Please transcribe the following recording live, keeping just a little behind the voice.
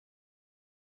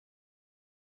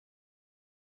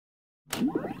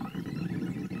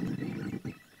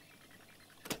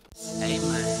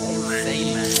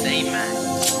say, man?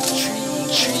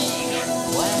 Trigg.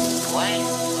 What?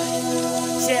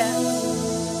 Yeah.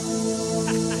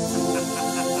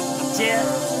 Yeah.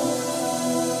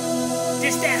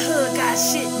 This that hood guy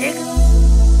shit, nigga.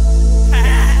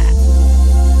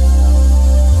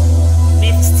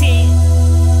 Memphis 10.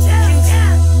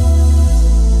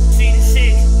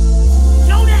 Seedof6ix.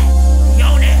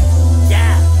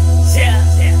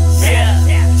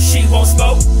 Yeah. She won't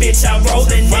smoke, bitch, I'm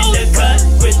rolling in the cut.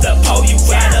 With the pole, you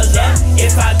gotta love.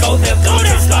 If I go there, go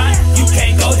to spot. You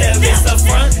can't go there, it's the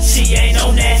front. She ain't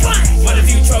on that. One of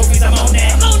you trophies, I'm on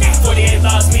that. 48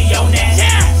 lost me on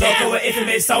that. Local and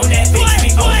infamous on that. Bitch, we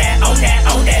on that.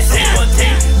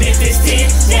 613, Memphis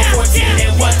 10, 114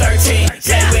 and 113.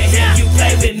 Play with him, you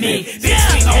play with me. Bitch,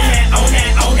 we on that.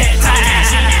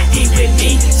 He with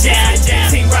me.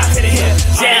 Team rock to the hip.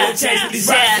 Chase with these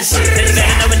rocks and shit.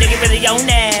 Better know a nigga really on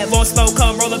that. Won't smoke,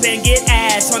 come roll up and get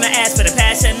ass. On the ass for the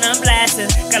passion, I'm blasting.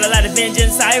 Got a lot of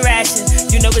vengeance, I ration.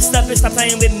 You know it's stuff, stop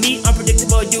playing with me.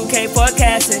 Unpredictable, you can't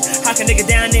forecast it. Hawk a nigga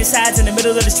down inside in the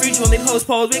middle of the street. You only post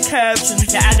polls with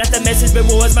captions. Yeah, I got the message, but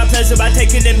rewards my pleasure by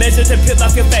taking the measure to peel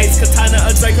off your face. Katana,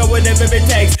 a Draco, whatever it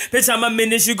takes. Bitch, I'm a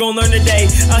menace, you gon' learn today.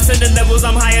 I'm sending levels,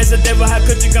 I'm high as a devil. How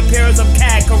could you compare us? I'm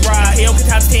Kakarot. He okay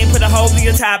top 10, put a hole in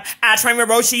your top. I train with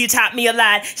Roshi, you top me a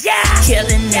lot. Yeah!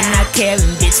 Killing and not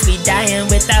caring, bitch, we dying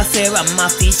without fear. I'm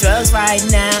off these drugs right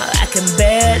now. I can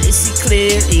barely see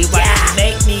clearly. Why you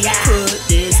make me put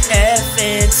this F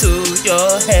into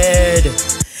your head?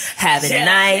 Having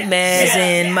nightmares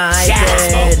in my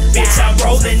bed. Bitch, I'm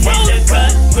rolling in the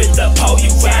cut. With the pole, you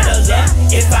gotta love.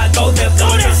 If I go there, go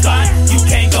to spot. You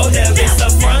can't go there, it's the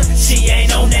front. She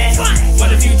ain't on that.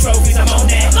 One of you trophies, I'm on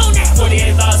that.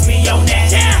 48 lost me on that.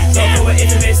 Local and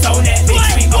infamous on that.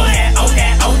 Bitch, we on that.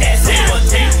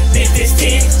 613, Memphis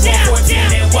 10, 114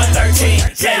 and 113.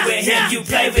 Play with him, you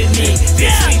play with me.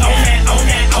 Bitch, we on that.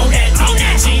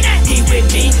 TRIGG, he with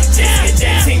me.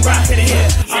 Team rock to the hip.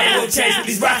 I'm gonna chase with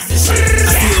these rocks and shit.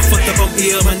 I feel fucked up, I'm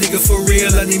ill, my nigga for real.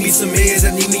 I need me some meds,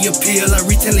 I need me a pill. I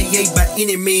retaliate by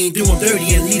any means, do 'em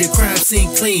dirty and leave the crime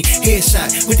scene clean.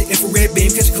 Headshot with the infrared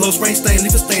beam, catch a close range stain,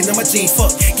 leave a stain on my jeans.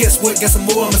 Fuck, guess what? Got some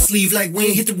more on my sleeve, like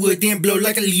wind hit the wood, then blow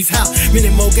like a leaf. How many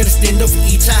more gotta stand up for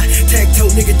each eye? Tag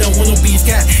toe, nigga don't want no beef.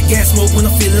 Got gas smoke when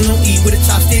I'm feeling on E with a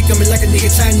chopstick, coming like a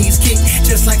nigga Chinese kick,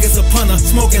 just like it's a punter.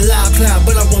 Smoking loud cloud,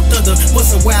 but I want thunder.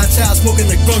 What's a wild child smoking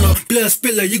a grown-up? Blood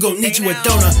spiller, you gon' need you a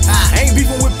donor. I ain't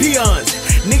beefing with peons.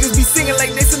 Niggas be singing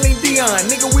like they Celine Dion.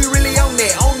 Nigga, we really on that.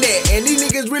 And these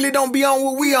niggas really don't be on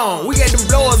what we on. We got them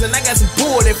blowers and I got some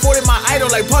bull. That 40 my idol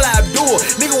like Paula Abdul.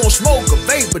 Nigga won't smoke a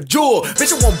vape or jewel.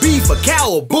 Bitch, I want beef, a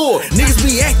cow or bull. Niggas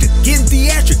be acting, getting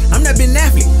theatric. I'm not Ben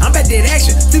Affleck, I'm about that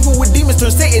action. Sleeping with demons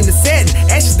turn Satan to satin.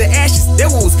 Ashes to ashes, that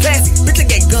one was classic. Bitch, I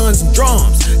got guns and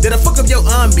drums. That I fuck up your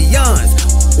ambiance.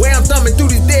 Where I'm thumbing through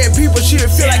these dead people, shit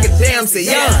feel like a damn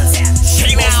seance.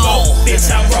 She won't smoke,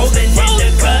 bitch, I'm rolling in the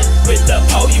cut. With the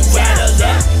pole, you gotta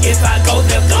love. If I go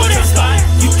there, go to spot.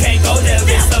 You can't go there,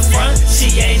 it's the front. She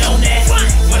ain't on that.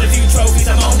 One of you trophies,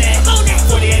 I'm on that.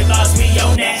 48 lost me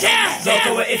on that.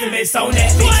 Local and infamous on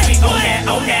that. Bitch, we on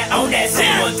that.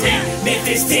 613,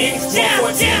 Memphis 10,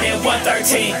 114 and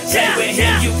 113. Play with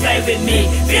him, you play with me.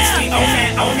 Bitch, we on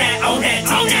that.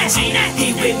 TRIGG,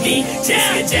 he with me.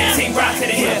 Team rock to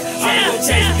the hip. I'm gonna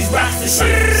chase with these rocks and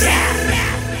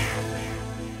shit.